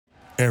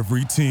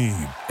Every team,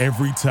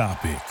 every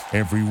topic,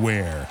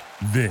 everywhere.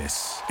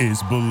 This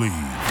is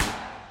Bleav.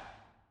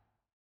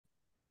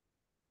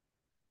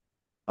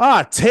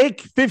 Take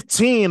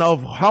 15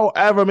 of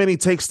however many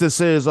takes this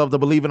is of the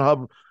Bleav in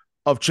Hub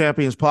of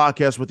Champions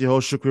podcast with your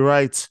host, Shukri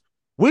Wright.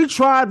 We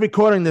tried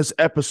recording this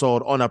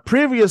episode on a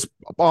previous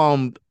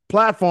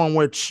platform,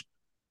 which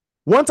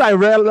once I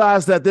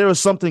realized that there was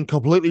something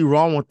completely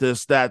wrong with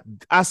this, that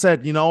I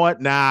said, you know what?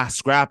 Nah,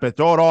 scrap it.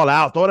 Throw it all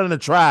out. Throw it in the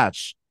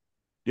trash.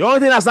 The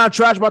only thing that's not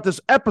trash about this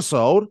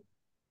episode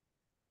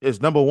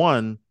is, number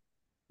one,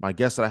 my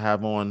guest that I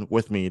have on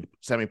with me,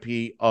 Sammy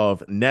P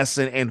of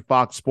NESN and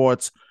Fox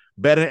Sports,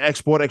 betting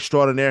export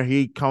extraordinaire.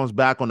 He comes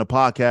back on the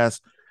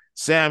podcast.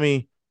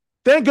 Sammy,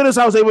 thank goodness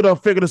I was able to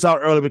figure this out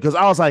early, because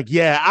I was like,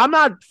 yeah, I'm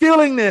not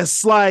feeling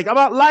this. Like, I'm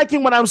not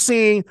liking what I'm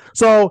seeing.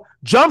 So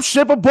jump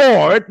ship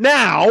aboard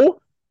now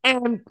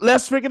and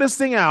let's figure this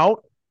thing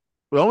out.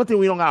 The only thing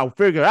we don't got to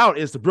figure out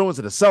is the Bruins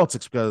and the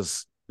Celtics,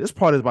 because this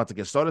part is about to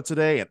get started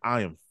today, and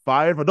I am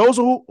fired. For those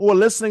who are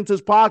listening to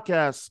this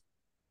podcast,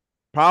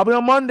 probably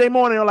on Monday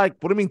morning, are like,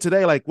 what do you mean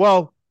today? Like,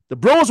 well, the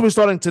Bruins will be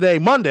starting today,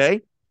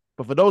 Monday.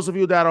 But for those of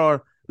you that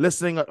are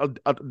listening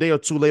a day or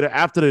two later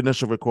after the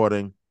initial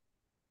recording,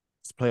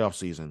 it's playoff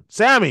season.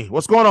 Sammy,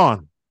 what's going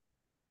on?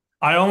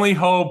 I only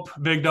hope,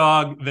 big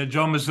dog, that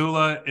Joe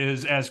Mazzulla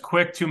is as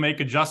quick to make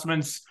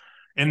adjustments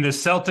in the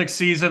Celtics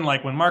season.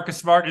 Like when Marcus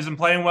Smart isn't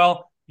playing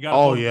well, you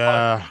got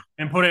to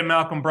and put in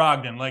Malcolm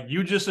Brogdon. Like,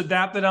 you just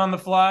adapted on the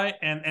fly,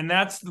 and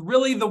that's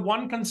really the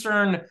one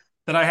concern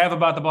that I have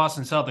about the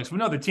Boston Celtics. We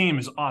know the team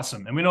is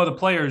awesome, and we know the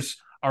players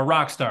are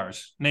rock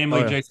stars,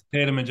 namely Jason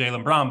Tatum and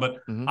Jaylen Brown. But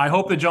I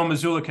hope that Joe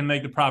Mazzulla can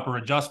make the proper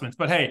adjustments.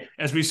 But hey,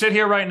 as we sit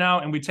here right now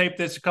and we tape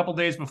this a couple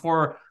days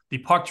before the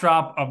puck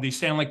drop of the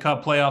Stanley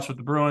Cup playoffs with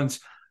the Bruins,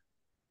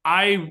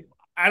 I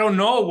don't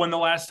know when the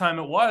last time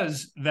it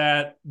was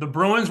that the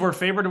Bruins were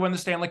favored to win the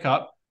Stanley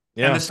Cup,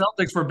 and the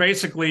Celtics were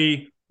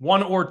basically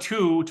 1 or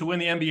 2 to win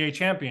the NBA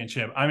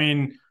championship. I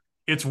mean,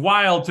 it's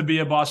wild to be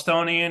a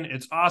Bostonian.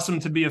 It's awesome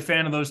to be a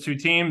fan of those two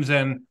teams.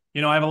 And,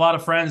 you know, I have a lot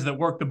of friends that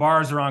work the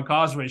bars around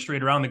Causeway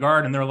Street around the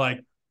Garden, and they're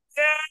like,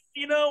 yeah,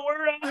 you know,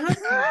 we're going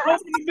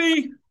to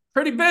be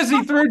pretty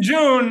busy through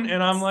June.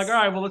 And I'm like, all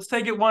right, well, let's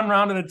take it one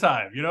round at a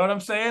time. You know what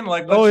I'm saying?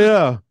 Like,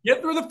 let's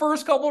get through the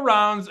first couple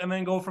rounds and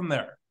then go from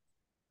there.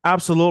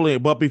 Absolutely.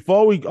 But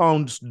before we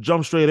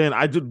jump straight in,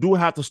 I do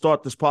have to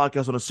start this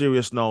podcast on a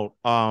serious note.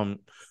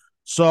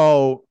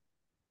 So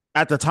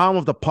at the time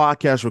of the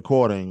podcast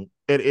recording,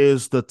 it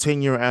is the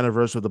 10-year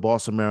anniversary of the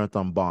Boston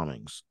Marathon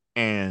bombings.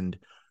 And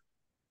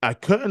I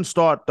couldn't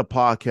start the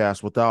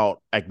podcast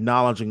without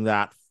acknowledging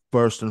that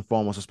first and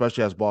foremost,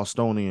 especially as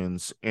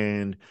Bostonians,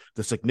 and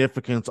the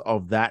significance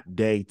of that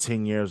day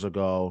 10 years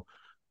ago,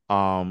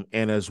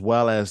 and as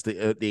well as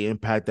the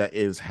impact that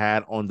it's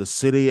had on the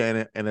city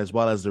and as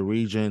well as the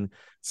region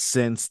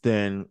since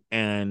then.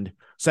 And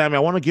Sammy, I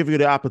want to give you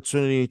the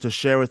opportunity to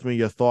share with me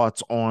your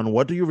thoughts on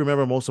what do you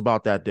remember most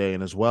about that day,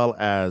 and as well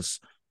as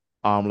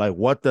like,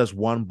 what does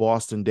one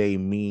Boston day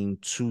mean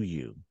to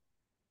you?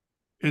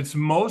 It's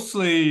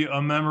mostly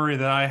a memory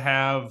that I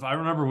have. I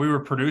remember we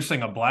were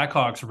producing a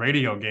Blackhawks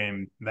radio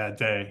game that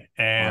day,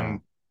 and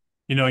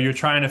you know, you're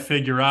trying to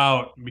figure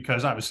out,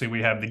 because obviously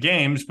we have the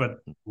games, but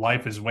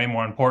life is way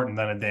more important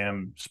than a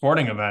damn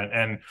sporting event.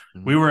 And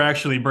we were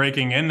actually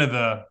breaking into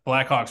the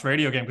Blackhawks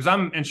radio game, because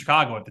I'm in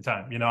Chicago at the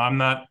time. You know, I'm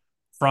not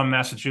from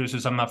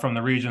Massachusetts. I'm not from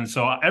the region.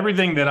 So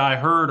everything that I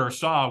heard or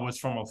saw was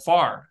from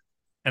afar.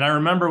 And I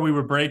remember we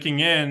were breaking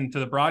into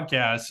the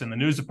broadcast, and the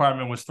news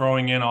department was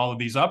throwing in all of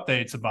these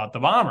updates about the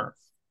bomber.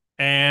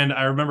 And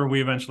I remember we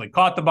eventually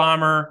caught the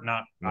bomber,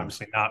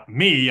 obviously not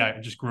me. I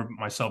just grouped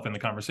myself in the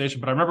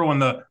conversation. But I remember when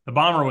the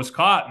bomber was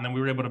caught, and then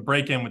we were able to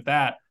break in with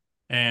that.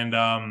 And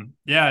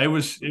it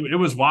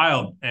was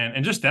wild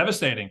and just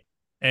devastating.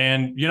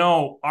 And, you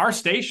know, our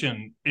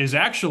station is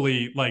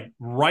actually like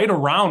right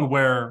around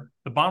where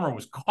the bomber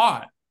was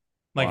caught,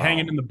 like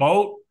hanging in the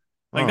boat.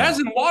 Like, that's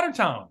in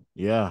Watertown.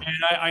 Yeah.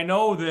 And I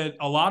know that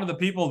a lot of the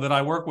people that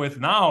I work with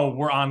now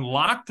were on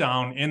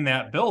lockdown in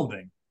that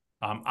building.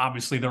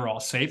 Obviously, they're all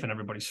safe and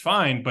everybody's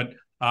fine, but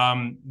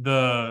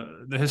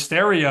the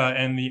hysteria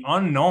and the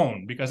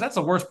unknown, because that's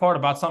the worst part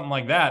about something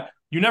like that.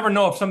 You never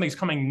know if something's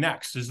coming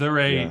next. Is there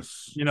a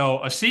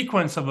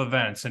sequence of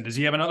events, and does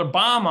he have another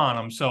bomb on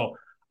him? So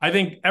I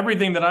think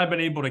everything that I've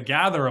been able to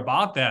gather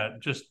about that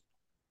just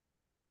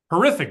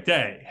horrific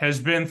day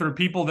has been through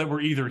people that were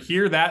either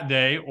here that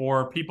day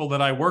or people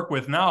that I work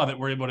with now that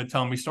were able to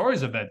tell me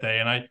stories of that day.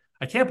 And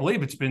I can't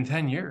believe it's been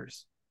 10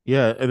 years.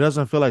 Yeah, it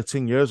doesn't feel like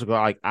 10 years ago.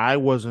 Like, I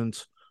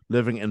wasn't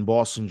living in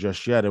Boston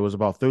just yet. It was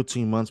about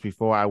 13 months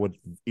before I would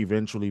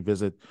eventually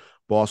visit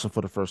Boston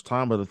for the first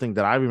time. But the thing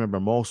that I remember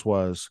most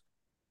was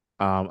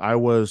I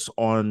was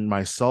on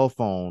my cell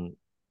phone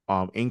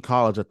in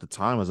college at the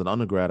time as an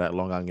undergrad at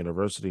Long Island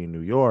University in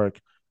New York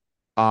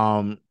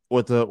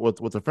with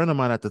a friend of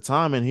mine at the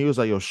time. And he was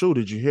like, yo, Shu,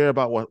 did you hear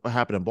about what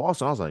happened in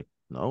Boston? I was like,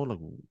 no, like,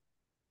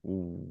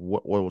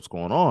 what's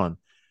going on?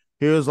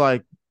 He was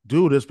like,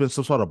 dude, there's been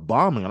some sort of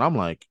bombing. And I'm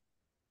like,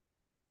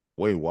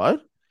 wait,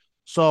 what?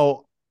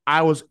 So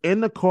I was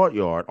in the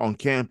courtyard on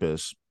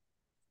campus,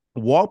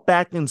 walked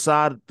back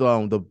inside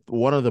the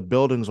one of the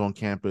buildings on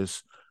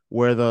campus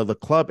where the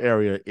club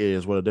area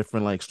is, where the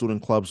different like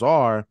student clubs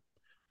are,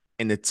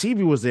 and the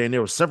TV was there, and there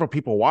were several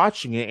people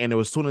watching it, and it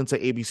was tuned into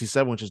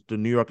ABC7, which is the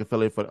New York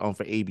affiliate for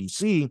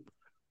ABC,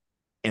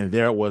 and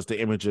there it was, the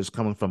images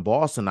coming from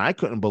Boston. I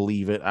couldn't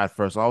believe it at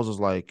first. I was just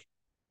like,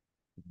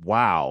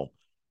 wow,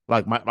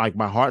 like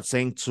my heart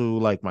sank to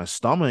like my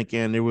stomach,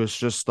 and it was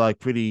just like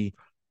pretty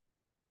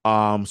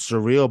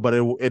surreal, but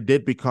it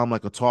did become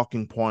like a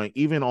talking point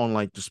even on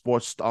like the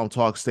sports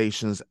talk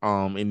stations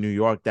in New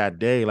York that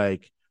day.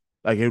 Like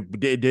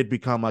it did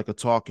become like a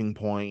talking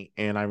point.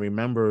 And I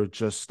remember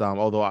just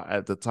although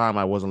at the time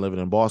I wasn't living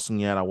in Boston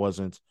yet, I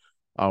wasn't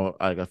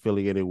like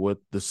affiliated with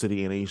the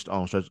city in each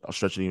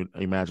stretch of the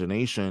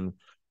imagination,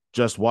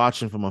 just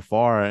watching from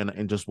afar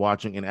and just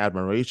watching in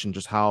admiration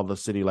just how the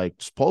city like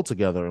just pulled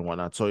together and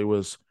whatnot. So it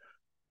was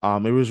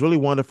really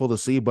wonderful to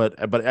see. But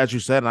as you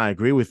said, and I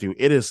agree with you,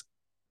 it is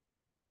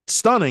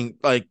stunning.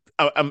 Like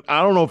I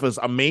don't know if it's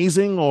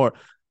amazing or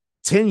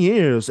 10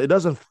 years. It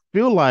doesn't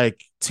feel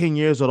like 10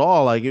 years at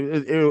all. Like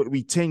it would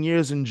be 10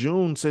 years in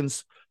June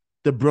since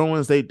the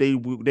Bruins they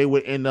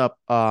would end up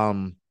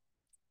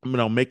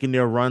making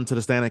their run to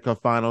the Stanley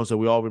Cup Finals. And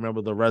we all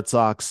remember the Red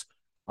Sox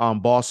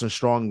Boston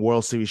Strong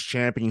World Series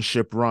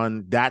championship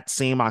run that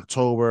same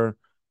October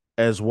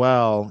as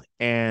well.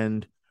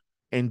 And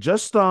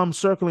just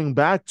circling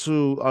back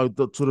to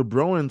the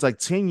Bruins, like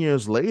 10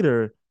 years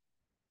later,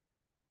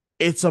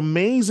 it's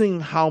amazing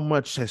how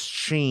much has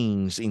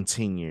changed in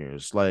 10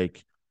 years.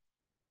 Like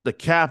the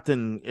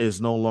captain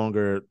is no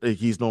longer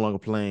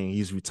playing.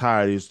 He's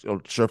retired. He's a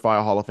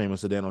surefire Hall of Famer,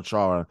 Zdeno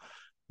Chara.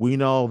 We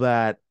know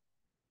that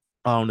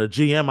the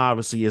GM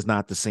obviously is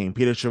not the same.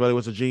 Peter Chiarelli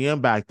was a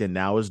GM back then.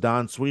 Now is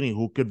Don Sweeney,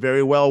 who could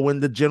very well win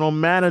the general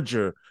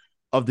manager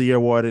of the year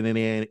award in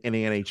the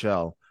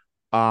NHL.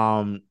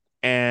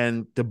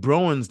 And the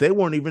Bruins, they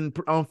weren't even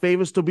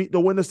favorites to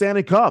win the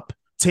Stanley Cup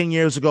 10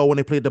 years ago when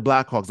they played the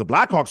Blackhawks. The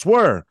Blackhawks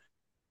were.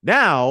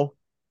 Now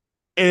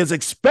it is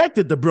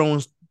expected the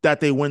Bruins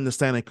that they win the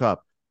Stanley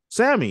Cup.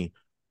 Sammy,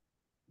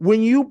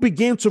 when you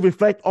begin to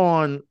reflect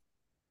on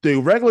the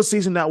regular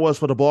season that was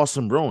for the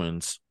Boston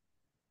Bruins,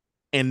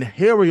 and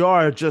here we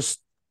are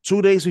just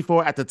 2 days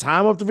before, at the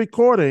time of the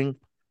recording,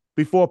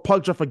 before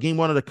puck drop for game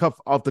one of the cup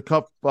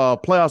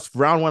playoffs,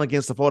 round one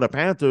against the Florida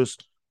Panthers,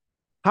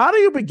 how do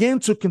you begin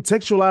to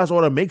contextualize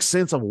or to make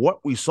sense of what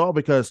we saw?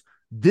 Because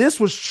this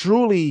was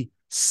truly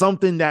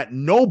something that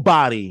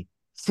nobody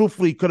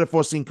truthfully could have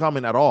foreseen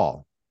coming at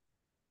all.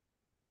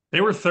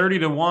 They were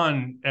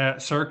 30-1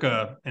 at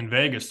Circa in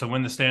Vegas to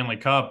win the Stanley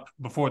Cup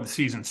before the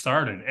season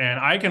started. And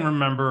I can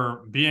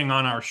remember being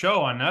on our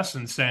show on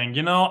NESN saying,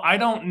 I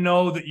don't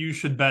know that you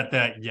should bet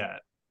that yet.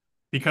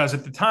 Because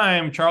at the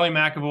time, Charlie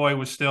McAvoy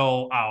was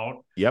still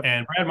out. Yep.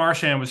 And Brad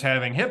Marchand was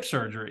having hip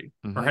surgery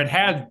or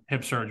had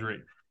hip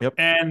surgery. Yep.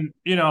 And,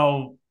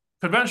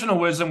 conventional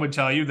wisdom would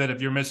tell you that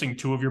if you're missing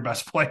two of your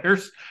best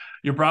players,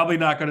 you're probably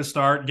not going to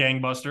start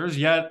gangbusters.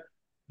 Yet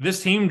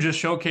this team just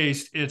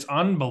showcased its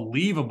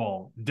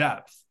unbelievable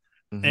depth.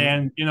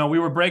 And, we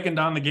were breaking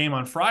down the game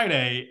on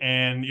Friday,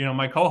 and,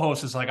 my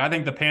co-host is like, I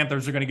think the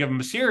Panthers are going to give them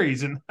a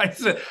series. And I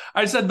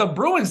said, the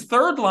Bruins'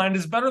 third line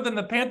is better than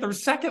the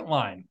Panthers' second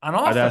line on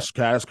offense.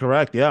 That's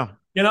correct. Yeah.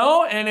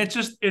 And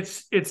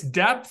it's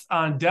depth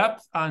on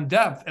depth on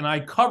depth. And I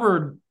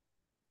covered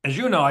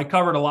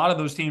a lot of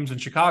those teams in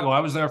Chicago. I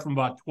was there from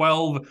about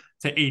 12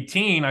 to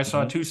 18. I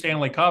saw two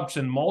Stanley Cups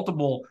and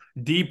multiple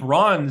deep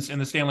runs in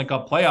the Stanley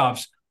Cup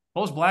playoffs.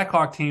 Those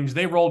Blackhawk teams,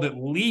 they rolled at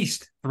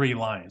least 3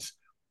 lines.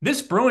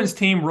 This Bruins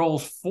team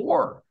rolls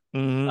 4.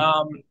 And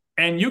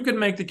you can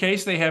make the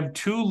case they have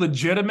 2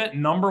 legitimate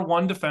number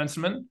 1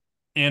 defensemen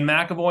in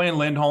McAvoy and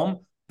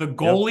Lindholm. The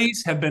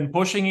goalies have been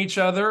pushing each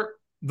other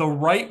the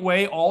right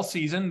way all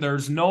season.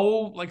 There's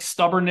no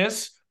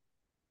stubbornness.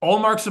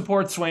 Olmark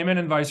supports Swayman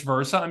and vice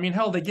versa. I mean,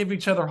 hell, they give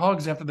each other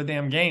hugs after the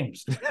damn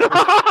games.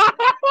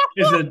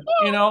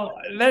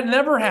 That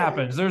never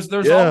happens.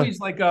 There's always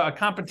a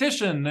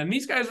competition, and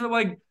these guys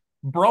are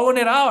broing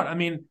it out. I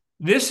mean,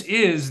 this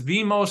is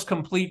the most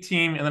complete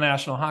team in the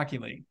National Hockey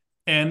League,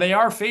 and they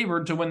are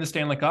favored to win the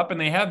Stanley Cup, and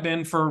they have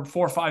been for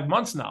 4 or 5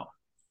 months now.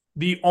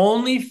 The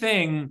only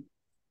thing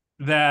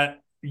that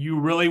you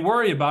really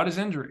worry about is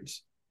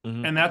injuries,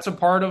 and that's a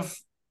part of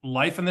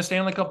life in the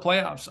Stanley Cup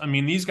playoffs. I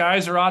mean, these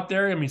guys are out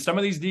there. I mean, some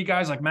of these D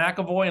guys like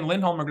McAvoy and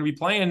Lindholm are going to be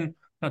playing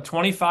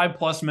 25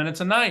 plus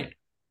minutes a night.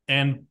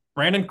 And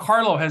Brandon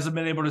Carlo hasn't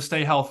been able to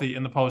stay healthy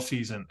in the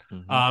postseason.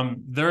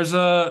 There's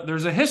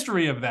a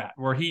history of that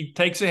where he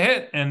takes a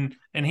hit and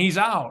he's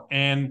out.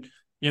 And,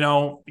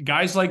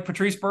 guys like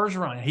Patrice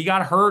Bergeron, he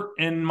got hurt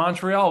in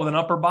Montreal with an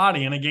upper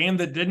body in a game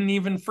that didn't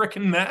even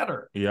freaking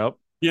matter. Yep.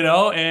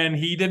 And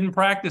he didn't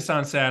practice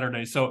on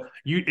Saturday. So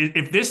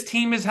if this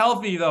team is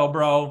healthy though,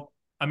 bro,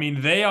 I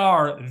mean, they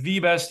are the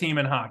best team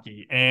in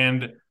hockey,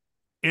 and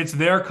it's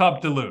their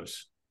cup to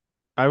lose.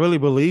 I really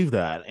believe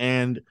that.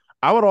 And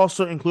I would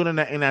also include in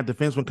that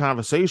defenseman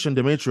conversation,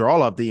 Dmitry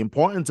Orlov. The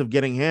importance of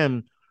getting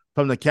him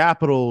from the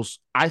Capitals,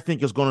 I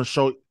think, is going to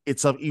show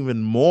itself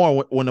even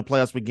more when the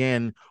playoffs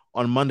began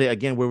on Monday.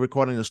 Again, we're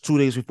recording this 2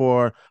 days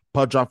before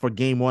puck drop for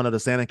Game 1 of the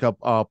Stanley Cup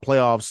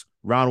playoffs,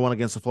 round 1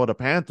 against the Florida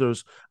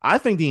Panthers. I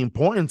think the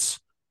importance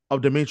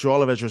of Dmitry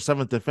Orlov as your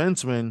seventh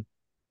defenseman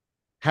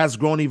has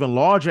grown even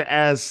larger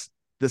as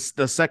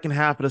the second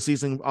half of the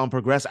season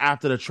progressed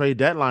after the trade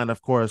deadline,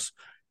 of course.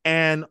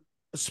 And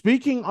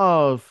speaking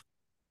of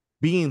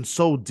being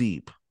so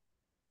deep,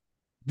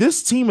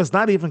 this team is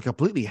not even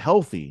completely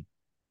healthy.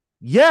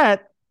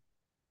 Yet,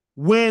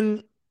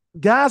 when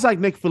guys like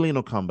Nick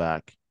Foligno come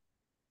back,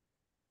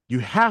 you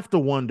have to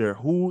wonder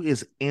who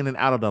is in and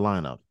out of the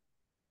lineup.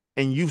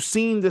 And you've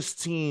seen this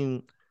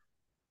team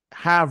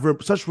have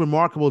such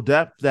remarkable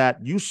depth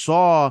that you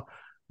saw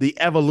the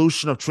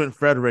evolution of Trent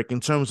Frederick in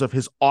terms of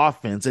his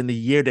offense in the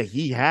year that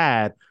he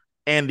had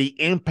and the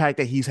impact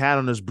that he's had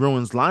on this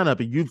Bruins lineup.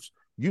 And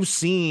you've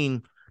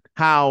seen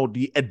how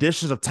the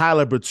additions of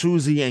Tyler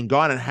Bertuzzi and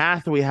Garnet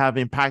Hathaway have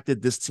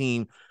impacted this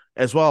team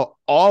as well.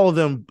 All of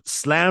them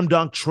slam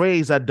dunk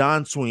trades that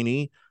Don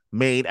Sweeney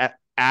made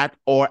at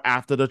or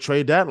after the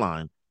trade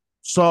deadline.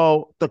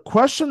 So the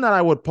question that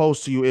I would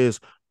pose to you is,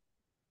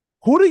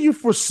 who do you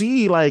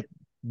foresee like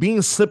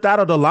being slipped out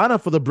of the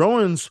lineup for the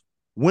Bruins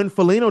when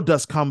Foligno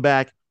does come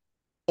back?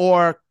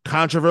 Or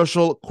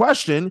controversial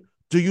question,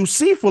 do you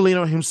see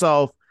Foligno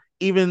himself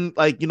even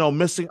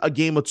missing a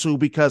game or two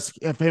because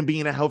of him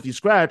being a healthy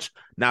scratch,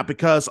 not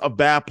because of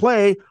bad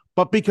play,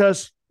 but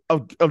because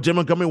of Jim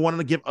Montgomery wanting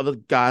to give other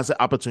guys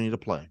the opportunity to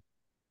play?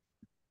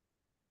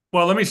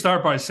 Well, let me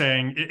start by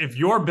saying, if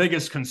your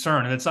biggest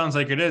concern, and it sounds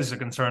like it is a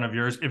concern of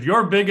yours, if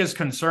your biggest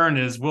concern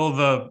is, will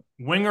the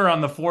winger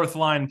on the fourth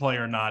line play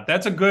or not,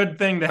 that's a good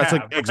thing to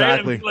have.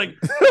 Exactly.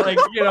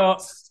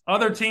 Right?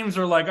 Other teams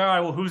are like, all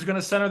right, well, who's going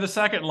to center the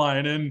second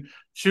line? And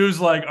Shu's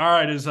like, all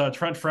right, is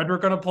Trent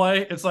Frederick going to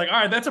play? It's like, all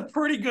right, that's a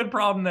pretty good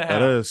problem to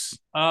have. That is.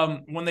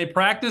 When they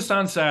practiced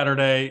on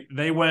Saturday,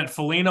 they went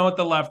Foligno at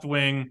the left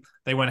wing.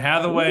 They went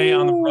Hathaway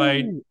on the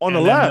right. On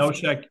the left.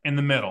 Nosek in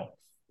the middle.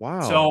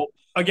 Wow. So,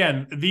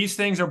 again, these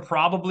things are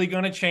probably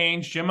going to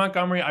change. Jim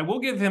Montgomery, I will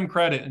give him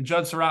credit, and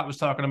Judd Surratt was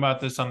talking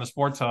about this on the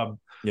Sports Hub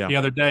the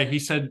other day. He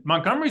said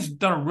Montgomery's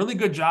done a really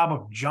good job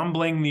of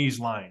jumbling these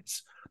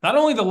lines, not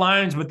only the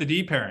lines, but the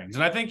D pairings.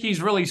 And I think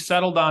he's really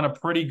settled on a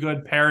pretty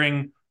good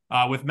pairing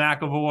with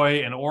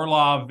McAvoy and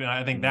Orlov. And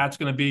I think that's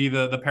going to be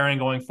the pairing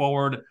going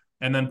forward.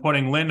 And then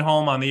putting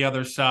Lindholm on the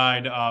other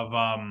side of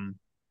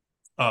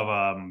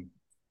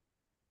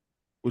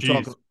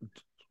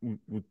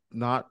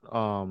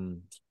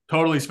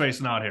totally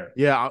spacing out here.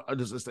 Yeah,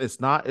 it's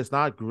not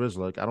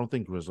Grzelcyk. I don't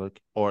think Grzelcyk,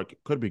 or it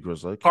could be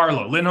Grzelcyk.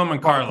 Carlo, Lindholm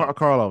and Carlo.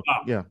 Carlo.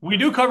 Yeah, we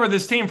do cover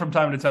this team from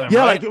time to time.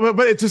 Yeah, right?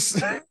 but it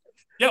just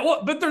yeah.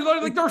 Well, but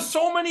there's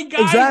so many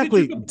guys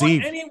exactly that you can put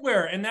deep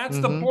anywhere, and that's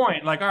the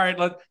point. Like, all right,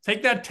 let's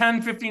take that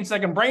 10-15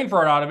 second brain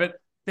fart out of it.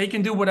 They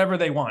can do whatever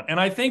they want, and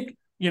I think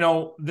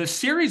the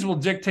series will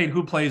dictate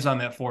who plays on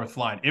that fourth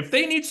line. If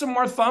they need some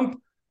more thump,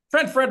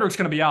 Trent Frederick's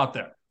going to be out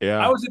there. Yeah.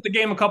 I was at the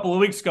game a couple of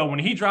weeks ago when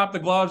he dropped the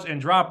gloves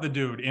and dropped the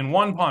dude in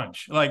one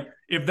punch. Like,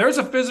 if there's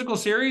a physical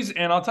series,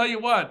 and I'll tell you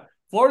what,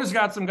 Florida's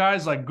got some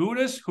guys like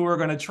Gudas who are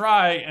going to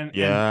try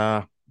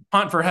and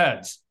hunt for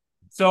heads.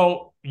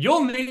 So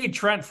you'll need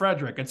Trent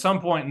Frederick at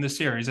some point in the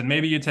series, and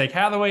maybe you take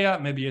Hathaway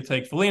out, maybe you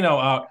take Foligno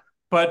out.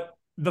 But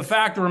the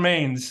fact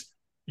remains,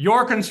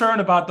 your concern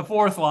about the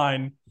fourth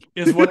line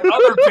is what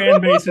other fan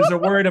bases are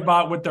worried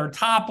about with their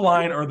top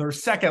line or their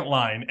second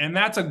line, and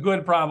that's a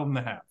good problem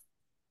to have.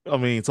 I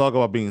mean, talk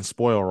about being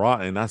spoiled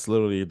rotten. That's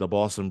literally the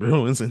Boston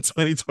Bruins in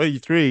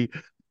 2023.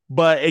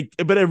 But it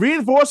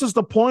reinforces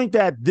the point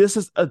that this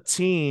is a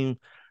team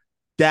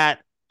that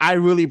I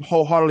really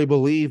wholeheartedly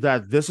believe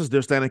that this is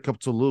their Stanley Cup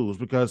to lose,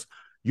 because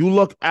you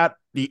look at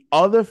the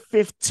other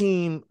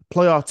 15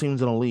 playoff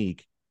teams in the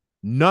league,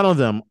 none of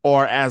them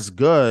are as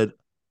good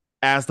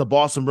as the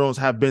Boston Bruins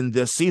have been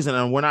this season.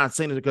 And we're not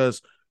saying it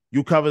because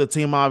you cover the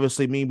team,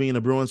 obviously, me being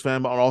a Bruins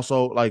fan, but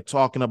also like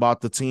talking about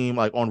the team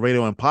like on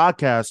radio and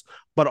podcasts,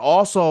 but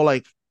also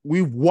like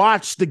we've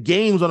watched the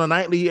games on a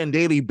nightly and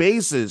daily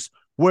basis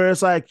where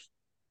it's like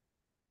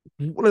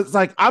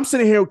I'm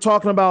sitting here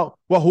talking about,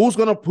 well, who's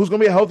gonna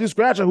be a healthy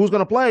scratch and who's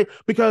gonna play,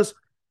 because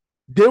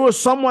there was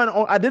someone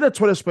I did a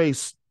Twitter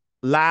space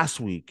last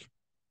week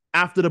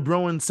after the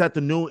Bruins set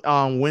the new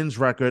wins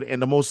record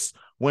and the most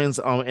wins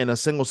in a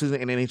single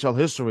season in NHL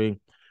history.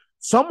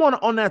 Someone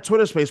on that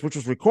Twitter space, which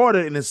was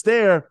recorded and it's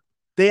there,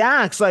 they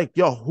asked like,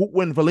 yo,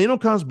 when Foligno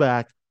comes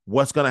back,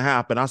 what's going to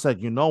happen? I said,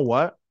 you know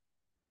what?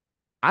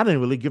 I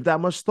didn't really give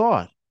that much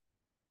thought.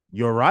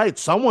 You're right.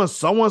 Someone's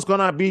going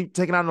to be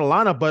taken out of the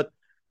lineup, but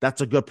that's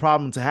a good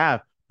problem to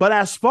have. But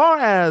as far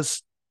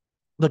as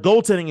the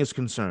goaltending is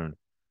concerned,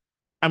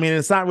 I mean,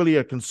 it's not really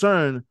a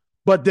concern,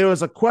 but there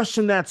was a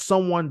question that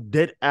someone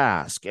did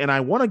ask, and I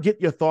want to get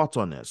your thoughts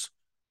on this.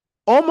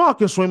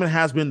 Ullmark and Swayman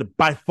has been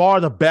by far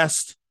the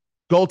best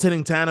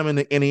goaltending tandem in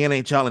the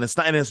NHL,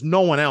 and it's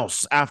no one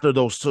else after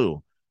those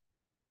two.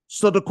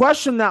 So the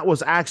question that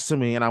was asked to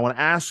me, and I want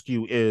to ask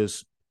you,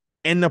 is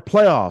in the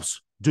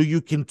playoffs, do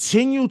you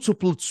continue to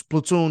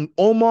platoon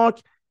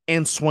Ullmark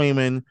and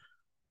Swayman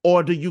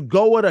or do you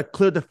go with a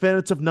clear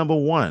definitive number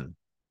one?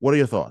 What are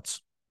your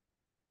thoughts?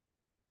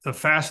 It's a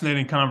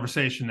fascinating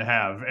conversation to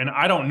have, and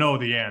I don't know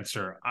the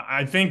answer.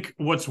 I think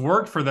what's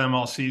worked for them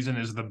all season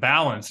is the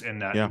balance in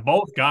that. Yeah.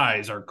 Both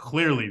guys are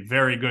clearly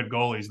very good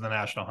goalies in the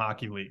National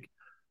Hockey League.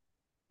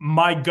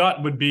 My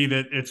gut would be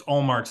that it's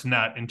Ullmark's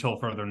net until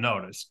further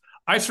notice.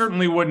 I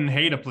certainly wouldn't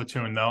hate a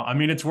platoon, though. I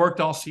mean, it's worked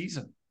all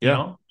season. You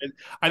know,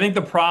 I think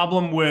the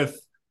problem with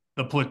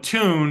the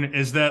platoon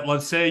is that,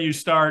 let's say you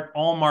start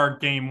Ullmark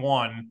game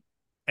one,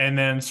 and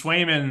then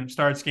Swayman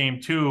starts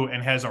game two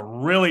and has a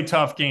really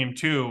tough game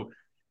two,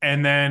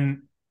 and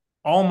then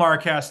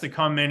Ullmark has to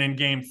come in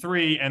game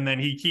three, and then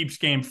he keeps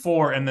game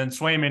four, and then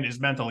Swayman is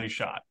mentally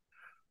shot.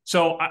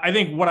 So I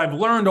think what I've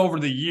learned over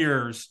the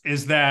years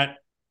is that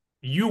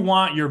you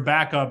want your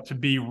backup to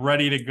be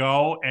ready to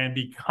go and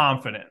be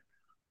confident.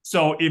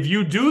 So if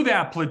you do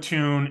that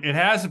platoon, it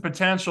has the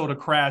potential to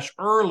crash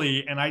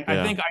early, and I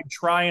think I'd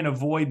try and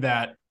avoid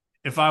that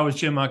if I was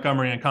Jim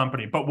Montgomery and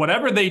company. But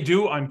whatever they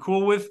do, I'm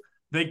cool with.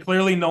 They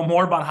clearly know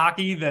more about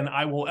hockey than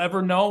I will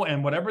ever know,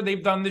 and whatever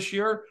they've done this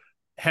year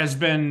has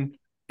been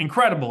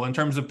incredible in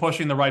terms of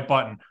pushing the right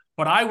button.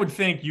 But I would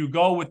think you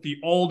go with the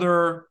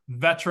older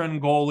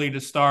veteran goalie to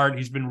start.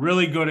 He's been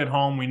really good at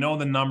home. We know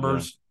the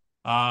numbers.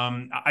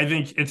 I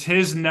think it's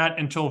his net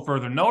until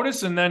further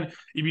notice. And then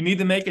if you need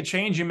to make a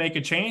change, you make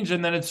a change.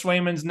 And then it's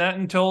Swayman's net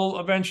until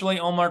eventually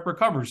Ullmark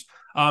recovers.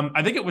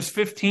 I think it was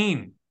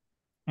 15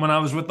 when I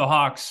was with the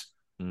Hawks.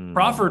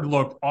 Crawford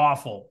looked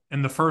awful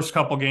in the first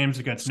couple games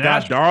against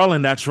Scott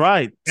Darling. That's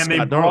right. And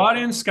they brought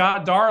in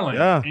Scott Darling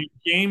in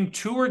game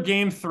 2 or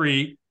game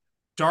 3.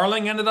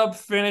 Darling ended up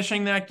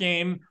finishing that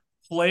game,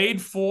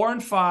 played 4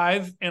 and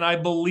 5. And I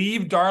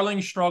believe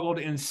Darling struggled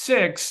in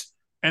 6.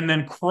 And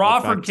then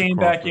Crawford came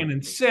back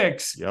in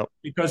 6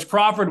 because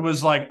Crawford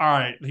was like, all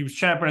right, he was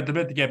champing at the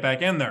bit to get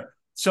back in there.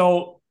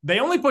 So they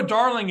only put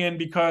Darling in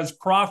because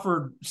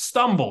Crawford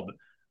stumbled.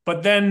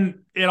 But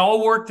then it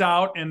all worked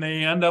out, and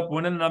they end up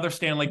winning another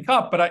Stanley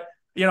Cup. But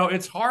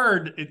it's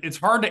hard. It's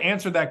hard to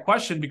answer that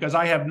question because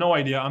I have no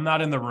idea. I'm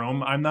not in the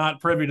room. I'm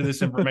not privy to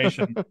this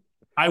information.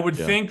 I would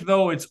think,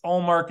 though, it's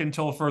Ullmark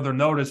until further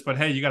notice. But,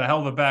 hey, you got a hell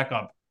of a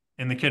backup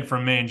in the kid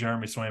from Maine,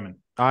 Jeremy Swayman.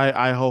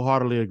 I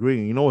wholeheartedly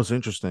agree. You know what's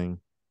interesting?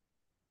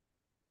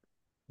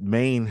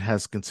 Maine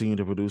has continued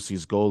to produce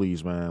these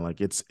goalies, man. Like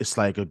it's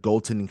like a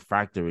goaltending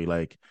factory.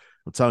 Like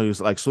I'm telling you, it's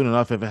like soon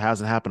enough, if it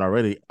hasn't happened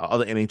already,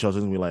 other NHLs are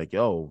gonna be like,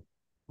 "Yo,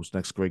 who's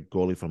next great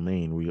goalie from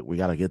Maine? We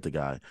got to get the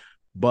guy."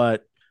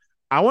 But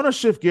I want to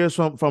shift gears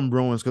from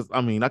Bruins because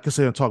I mean I could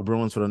sit and talk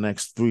Bruins for the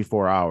next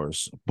 3-4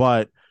 hours,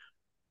 but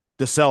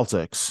the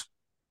Celtics,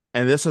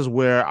 and this is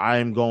where I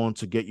am going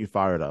to get you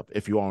fired up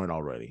if you aren't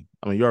already.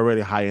 I mean, you're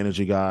already a high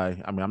energy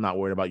guy. I mean, I'm not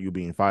worried about you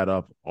being fired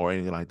up or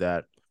anything like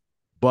that,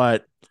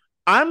 but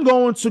I'm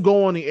going to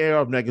go on the air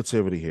of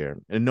negativity here.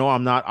 And no,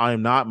 I'm not. I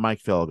am not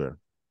Mike Felger.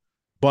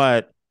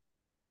 But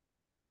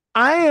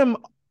I am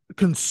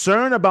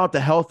concerned about the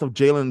health of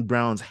Jaylen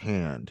Brown's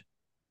hand.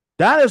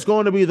 That is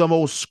going to be the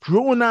most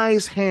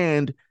scrutinized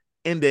hand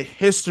in the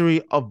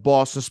history of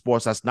Boston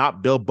sports. That's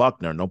not Bill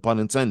Buckner. No pun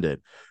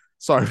intended.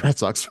 Sorry, Red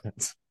Sox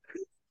fans.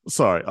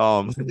 Sorry.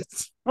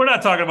 We're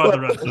not talking about the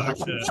Red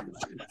Sox.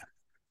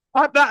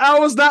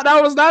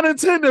 That was not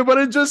intended, but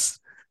it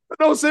just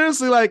no,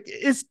 seriously, like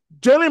it's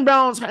Jaylen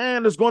Brown's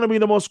hand is going to be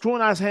the most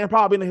scrutinized hand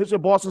probably in the history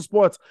of Boston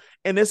sports.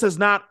 And this is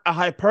not a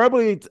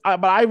hyperbole,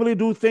 but I really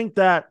do think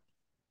that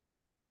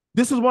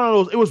this is one of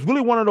those, it was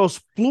really one of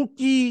those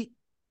fluky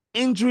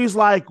injuries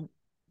like,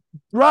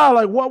 bro,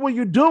 like what were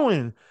you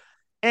doing?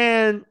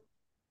 And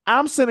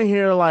I'm sitting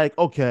here like,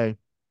 okay,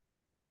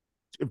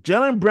 if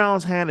Jaylen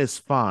Brown's hand is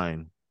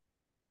fine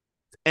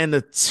and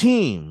the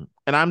team,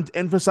 and I'm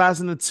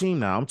emphasizing the team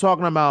now, I'm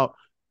talking about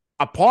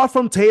apart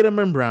from Tatum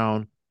and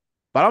Brown,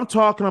 but I'm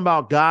talking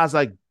about guys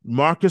like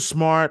Marcus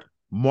Smart,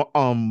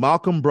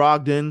 Malcolm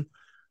Brogdon,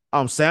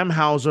 Sam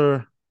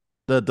Hauser,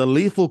 the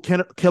lethal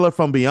killer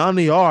from Beyond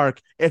the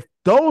Arc. If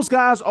those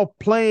guys are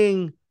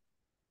playing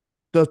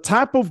the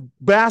type of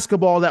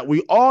basketball that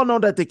we all know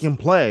that they can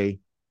play,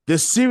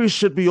 this series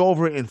should be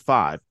over in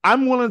 5.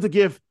 I'm willing to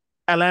give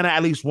Atlanta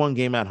at least 1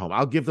 game at home.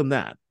 I'll give them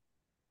that.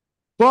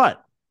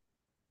 But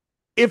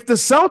if the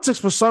Celtics,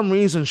 for some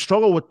reason,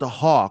 struggle with the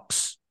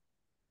Hawks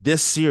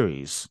this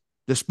series,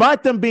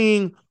 despite them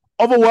being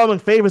overwhelming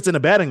favorites in the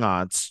betting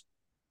odds,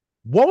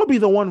 what would be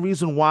the one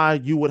reason why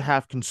you would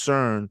have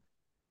concern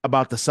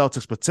about the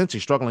Celtics potentially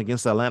struggling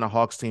against the Atlanta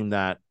Hawks team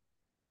that,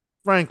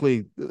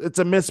 frankly, it's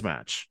a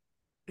mismatch?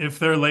 If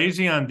they're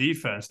lazy on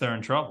defense, they're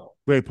in trouble.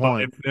 Great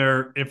point.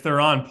 But if they're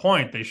on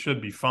point, they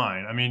should be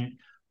fine. I mean,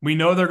 we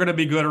know they're going to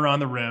be good around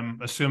the rim,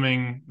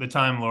 assuming the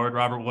Time Lord,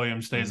 Robert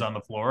Williams, stays on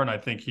the floor. And I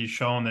think he's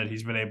shown that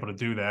he's been able to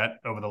do that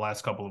over the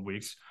last couple of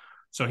weeks.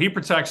 So he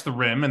protects the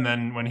rim, and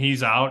then when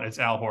he's out, it's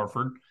Al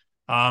Horford.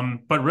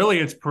 But really,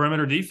 it's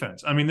perimeter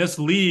defense. I mean, this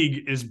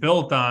league is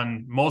built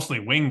on mostly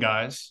wing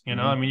guys. You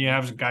know, I mean, you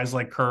have guys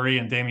like Curry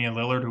and Damian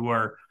Lillard who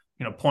are,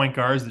 point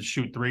guards that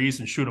shoot threes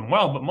and shoot them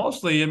well. But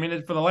mostly, I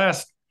mean, for the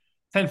last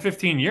 10,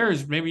 15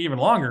 years, maybe even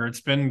longer,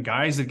 it's been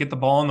guys that get the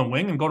ball in the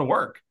wing and go to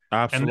work.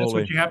 Absolutely. And that's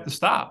what you have to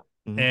stop.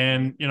 Mm-hmm.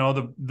 And,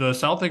 the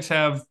Celtics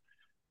have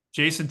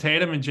Jason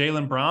Tatum and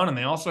Jaylen Brown, and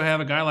they also have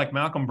a guy like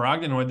Malcolm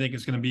Brogdon, who I think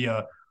is going to be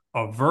a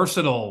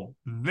versatile,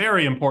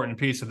 very important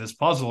piece of this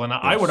puzzle. And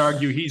I would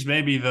argue he's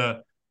maybe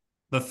the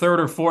third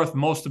or fourth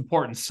most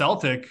important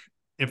Celtic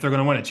if they're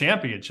going to win a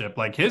championship.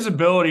 Like, his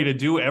ability to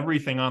do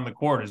everything on the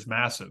court is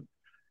massive.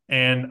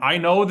 And I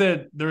know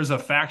that there's a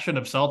faction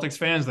of Celtics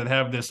fans that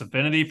have this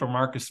affinity for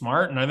Marcus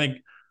Smart, and I think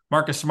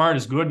Marcus Smart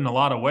is good in a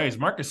lot of ways.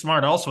 Marcus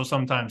Smart also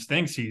sometimes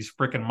thinks he's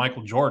freaking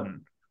Michael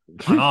Jordan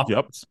on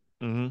offense.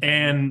 Yep. Mm-hmm.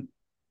 And,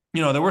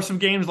 there were some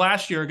games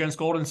last year against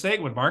Golden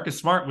State when Marcus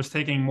Smart was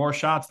taking more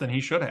shots than he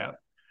should have.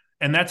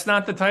 And that's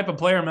not the type of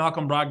player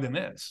Malcolm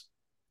Brogdon is.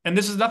 And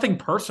this is nothing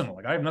personal.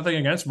 Like, I have nothing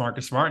against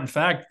Marcus Smart. In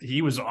fact,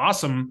 he was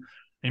awesome.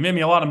 He made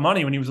me a lot of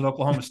money when he was at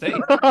Oklahoma State.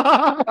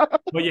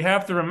 But you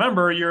have to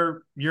remember,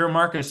 you're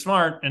Marcus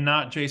Smart and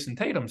not Jason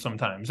Tatum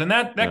sometimes. And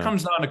that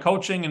comes down to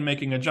coaching and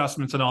making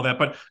adjustments and all that.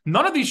 But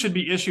none of these should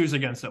be issues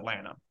against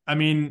Atlanta. I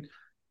mean,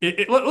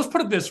 let's put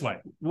it this way.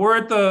 We're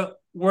at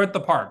the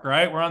park,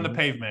 right? We're on the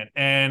pavement.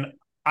 And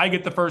I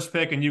get the first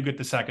pick and you get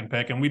the second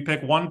pick. And we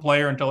pick one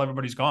player until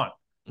everybody's gone.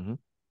 Mm-hmm.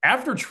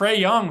 After Trae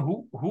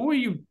Young, who are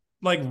you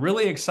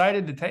really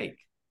excited to take?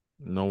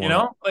 No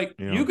one.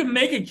 You can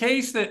make a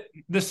case that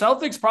the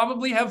Celtics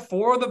probably have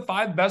 4 of the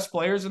 5 best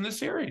players in this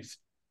series.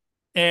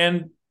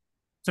 And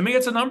to me,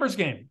 it's a numbers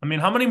game. I mean,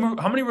 how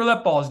many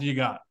roulette balls do you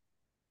got?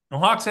 The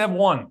Hawks have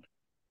 1.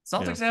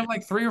 Celtics have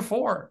 3 or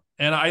 4.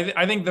 And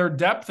I think their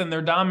depth and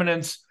their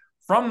dominance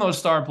from those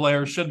star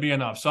players should be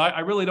enough. So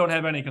I really don't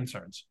have any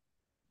concerns.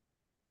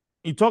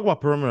 You talk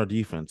about perimeter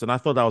defense, and I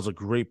thought that was a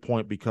great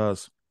point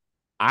because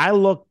I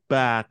look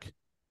back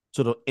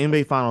to the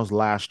NBA Finals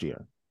last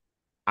year.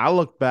 I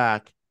look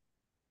back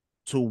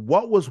to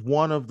what was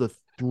one of the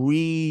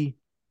 3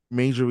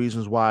 major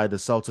reasons why the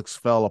Celtics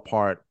fell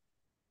apart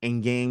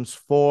in games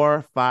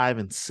 4, 5,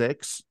 and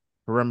 6,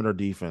 perimeter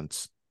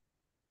defense.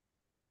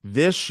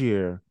 This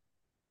year,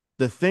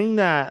 the thing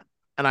that,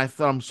 and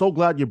I'm so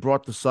glad you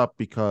brought this up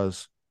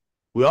because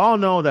we all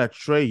know that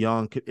Trae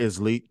Young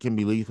can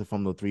be lethal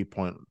from the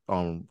 3-point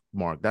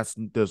mark.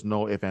 There's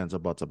no ifs, ands, or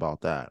buts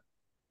about that.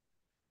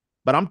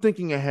 But I'm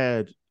thinking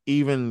ahead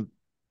even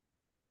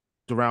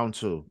to round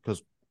 2,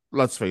 because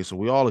let's face it,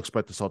 we all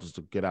expect the Celtics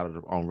to get out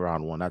of on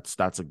round 1.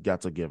 That's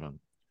a given.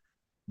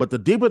 But the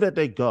deeper that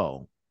they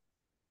go,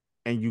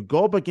 and you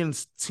go up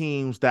against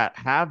teams that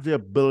have the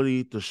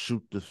ability to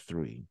shoot the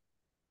 3,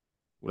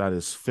 that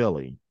is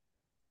Philly.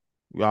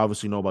 We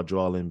obviously know about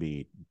Joel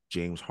Embiid,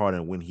 James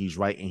Harden, when he's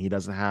right and he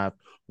doesn't have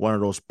one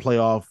of those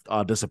playoff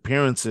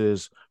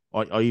disappearances,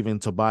 or even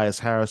Tobias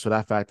Harris for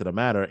that fact of the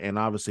matter. And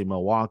obviously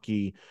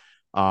Milwaukee,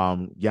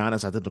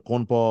 Giannis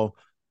Antetokounmpo,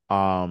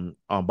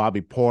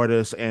 Bobby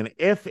Portis, and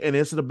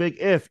this is a big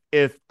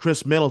if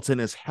Chris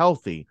Middleton is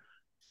healthy.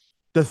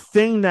 The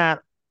thing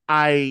that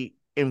I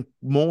am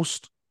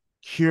most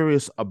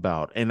curious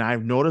about, and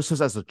I've noticed this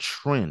as a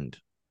trend,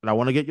 and I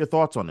want to get your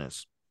thoughts on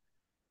this.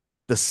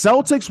 The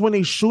Celtics, when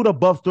they shoot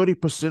above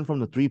 30% from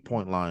the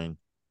 3-point line,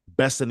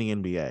 best in the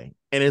NBA.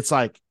 And it's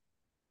like,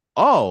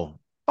 oh,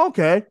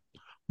 okay.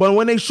 But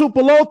when they shoot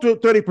below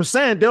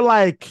 30%, they're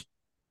like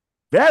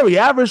very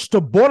average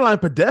to borderline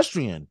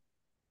pedestrian.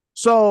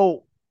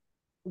 So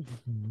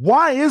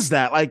why is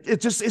that? Like,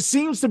 it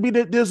seems to be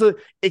that there's an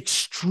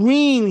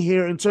extreme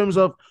here in terms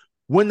of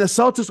when the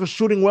Celtics are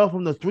shooting well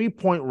from the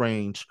 3-point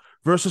range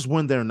versus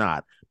when they're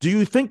not. Do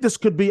you think this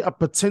could be a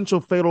potential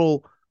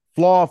fatal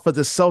flaw for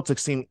the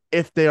Celtics team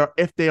if they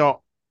are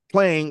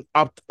playing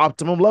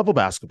optimum level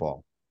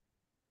basketball?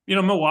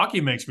 Milwaukee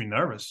makes me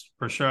nervous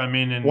for sure. I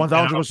mean,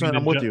 100%,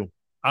 I'm with you.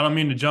 I don't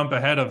mean to jump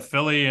ahead of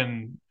Philly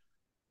and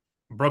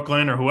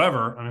Brooklyn or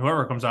whoever. I mean,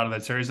 whoever comes out of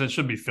that series, that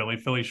should be Philly.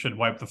 Philly should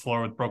wipe the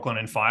floor with Brooklyn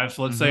in 5.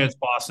 So let's say it's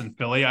Boston,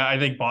 Philly. I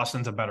think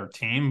Boston's a better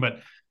team.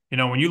 But,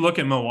 when you look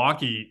at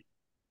Milwaukee,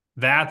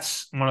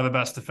 that's one of the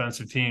best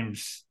defensive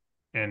teams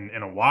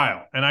in a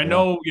while. And I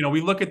know,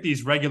 we look at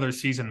these regular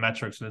season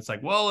metrics and it's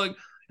like, well,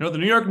 the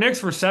New York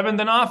Knicks were 7th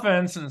in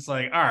offense. And it's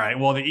like, all right,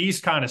 well, the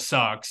East kind of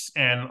sucks.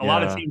 And a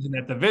lot of teams in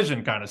that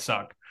division kind of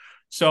suck.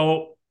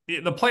 So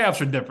the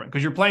playoffs are different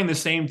because you're playing the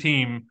same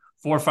team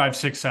 4, 5,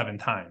 6, 7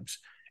 times.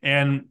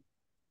 And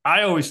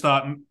I always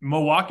thought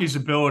Milwaukee's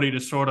ability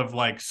to sort of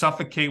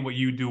suffocate what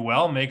you do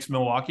well makes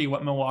Milwaukee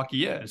what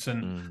Milwaukee is.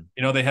 And,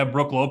 they have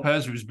Brook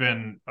Lopez, who's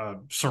been a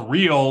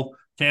surreal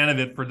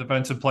candidate for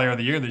Defensive Player of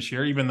the Year this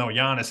year, even though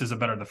Giannis is a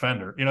better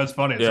defender. It's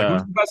funny. It's like,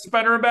 who's the best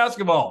defender in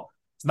basketball?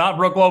 It's not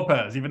Brook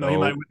Lopez, even though he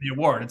might win the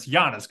award. It's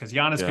Giannis, because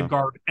Giannis can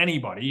guard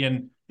anybody.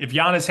 And if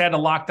Giannis had to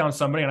lock down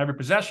somebody on every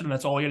possession,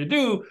 that's all he had to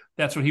do,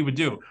 that's what he would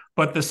do.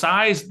 But the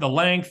size, the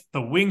length,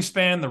 the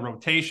wingspan, the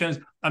rotations,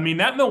 I mean,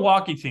 that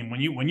Milwaukee team, if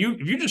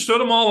you just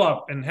stood them all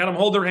up and had them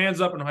hold their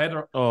hands up and had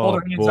to hold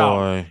their hands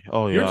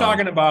out, you're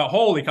talking about,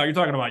 holy cow, you're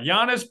talking about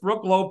Giannis,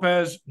 Brook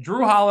Lopez,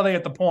 Drew Holiday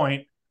at the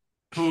point,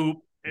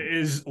 who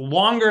is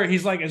longer.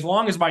 He's like as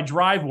long as my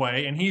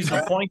driveway, and he's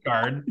the point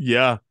guard.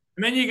 Yeah.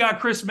 And then you got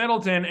Chris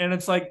Middleton, and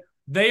it's like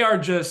they are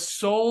just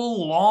so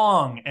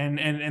long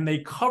and they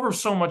cover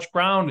so much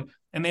ground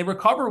and they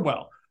recover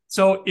well.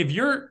 So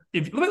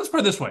let's put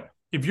it this way.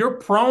 If you're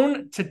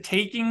prone to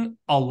taking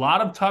a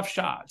lot of tough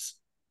shots,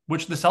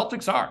 which the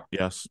Celtics are.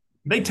 Yes.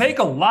 They take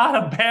a lot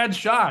of bad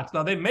shots.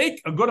 Now, they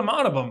make a good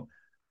amount of them,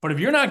 but if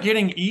you're not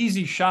getting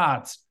easy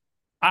shots,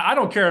 I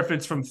don't care if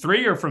it's from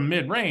 3 or from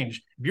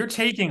mid-range. If you're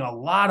taking a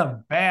lot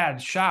of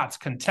bad shots,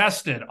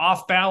 contested,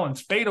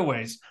 off-balance,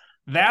 fadeaways,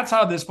 that's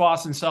how this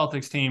Boston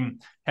Celtics team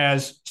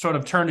has sort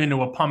of turned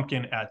into a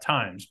pumpkin at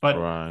times. But,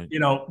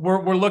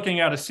 we're looking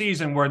at a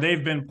season where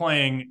they've been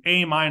playing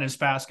A-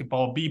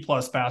 basketball, B+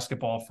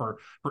 basketball for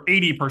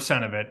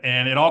 80% of it.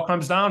 And it all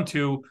comes down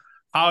to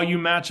how you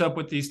match up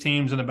with these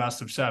teams in the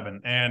best of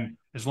 7. And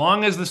as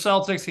long as the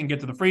Celtics can get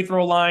to the free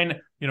throw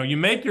line, you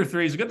make your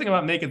threes. The good thing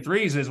about making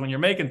threes is when you're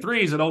making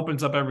threes, it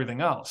opens up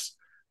everything else.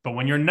 But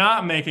when you're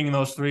not making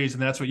those threes,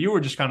 and that's what you were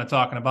just kind of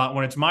talking about,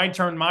 when it's my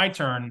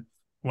turn,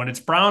 when it's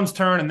Brown's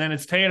turn and then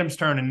it's Tatum's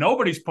turn and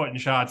nobody's putting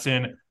shots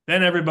in,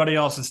 then everybody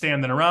else is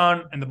standing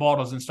around and the ball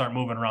doesn't start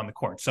moving around the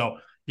court. So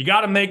you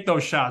got to make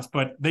those shots,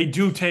 but they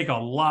do take a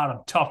lot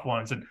of tough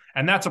ones.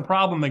 And that's a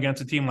problem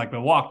against a team like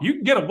Milwaukee. You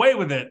can get away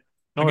with it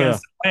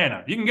against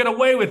Atlanta. You can get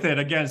away with it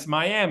against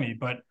Miami,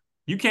 but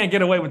you can't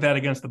get away with that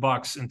against the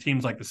Bucks and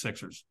teams like the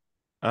Sixers.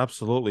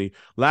 Absolutely.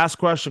 Last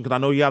question, because I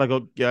know you gotta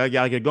go. You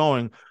gotta get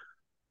going.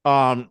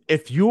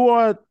 If you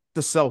are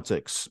the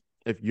Celtics,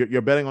 if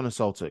you're betting on the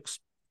Celtics,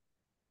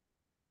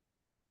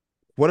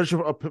 what is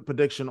your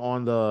prediction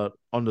on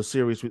the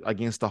series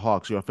against the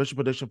Hawks? Your official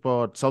prediction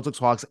for Celtics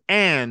Hawks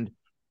and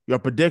your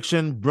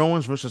prediction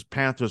Bruins versus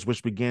Panthers,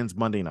 which begins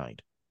Monday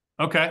night.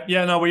 Okay.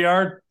 Yeah. No, we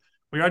are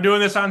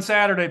doing this on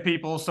Saturday,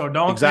 people. So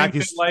don't think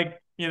that,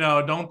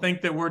 don't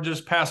think that we're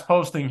just past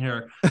posting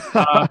here.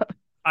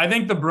 I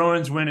think the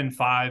Bruins win in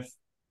 5.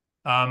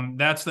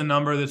 That's the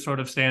number that sort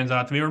of stands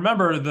out to me.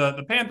 Remember,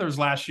 the Panthers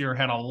last year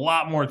had a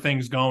lot more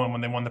things going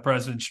when they won the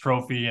President's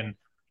Trophy, and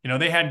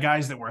they had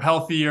guys that were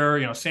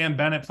healthier. Sam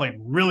Bennett played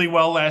really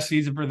well last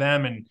season for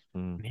them,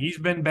 and he's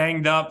been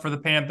banged up for the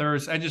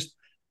Panthers.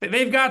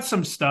 They've got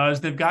some studs.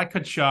 They've got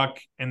Kachuk,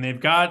 and they've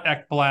got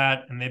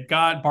Ekblad, and they've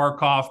got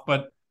Barkov,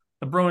 but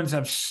the Bruins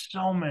have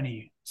so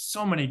many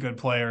good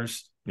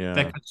players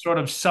that could sort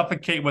of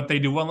suffocate what they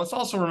do well. And let's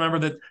also remember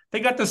that they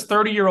got this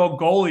 30-year-old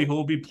goalie who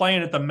will be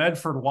playing at the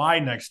Medford Y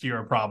next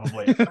year,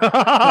 probably. So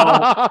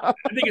I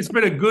think it's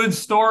been a good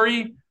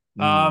story,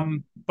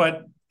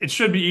 but it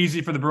should be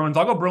easy for the Bruins.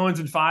 I'll go Bruins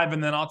in 5,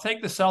 and then I'll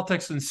take the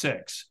Celtics in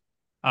 6.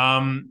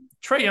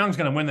 Trae Young's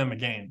going to win them a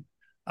game.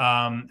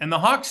 And the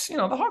Hawks, the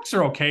Hawks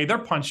are okay. They're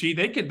punchy.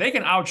 They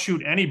can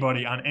outshoot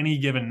anybody on any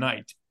given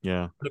night.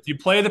 Yeah. But if you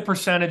play the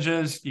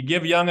percentages, you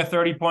give Young a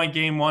 30-point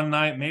game one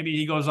night, maybe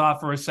he goes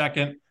off for a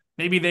second,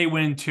 maybe they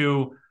win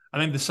 2. I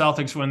think the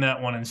Celtics win that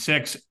one in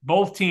 6.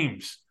 Both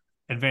teams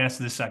advance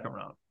to the second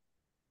round.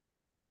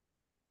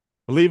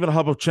 Bleav in the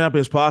Hub of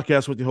Champions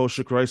podcast with your host,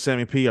 Shukrai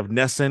Sammy P of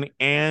NESN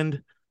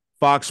and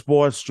Fox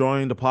Sports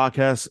joining the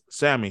podcast.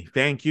 Sammy,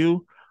 thank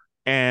you.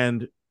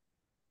 And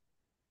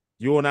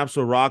you're an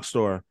absolute rock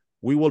star.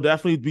 We will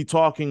definitely be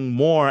talking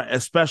more,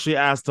 especially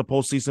as the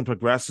postseason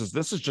progresses.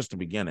 This is just the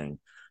beginning.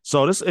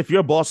 So if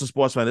you're a Boston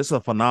sports fan, this is a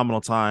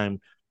phenomenal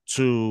time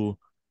to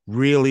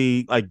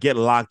really get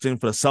locked in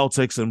for the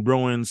Celtics and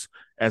Bruins,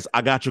 as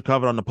I got you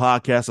covered on the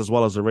podcast as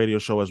well as the radio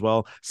show as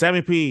well.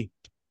 Sammy P,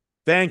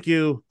 thank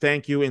you,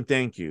 and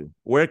thank you.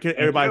 Where can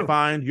everybody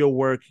find your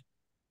work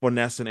for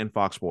NESN and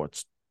Fox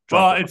Sports?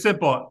 It's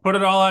simple. Put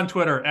it all on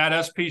Twitter at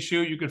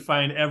SPShoot. You could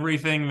find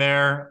everything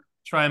there.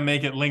 Try and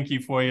make it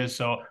linky for you.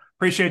 So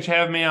appreciate you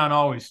having me on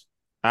always.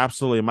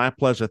 Absolutely. My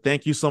pleasure.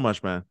 Thank you so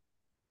much, man.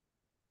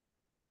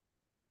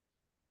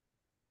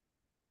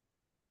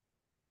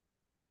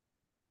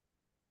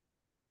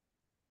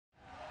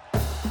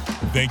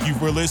 Thank you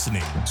for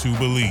listening to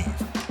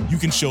Bleav. You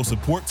can show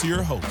support to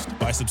your host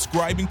by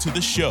subscribing to the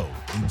show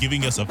and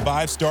giving us a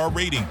 5-star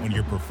rating on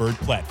your preferred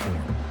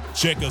platform.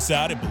 Check us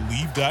out at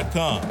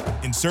Bleav.com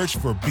and search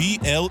for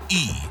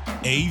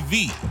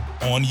BLEAV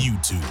on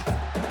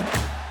YouTube.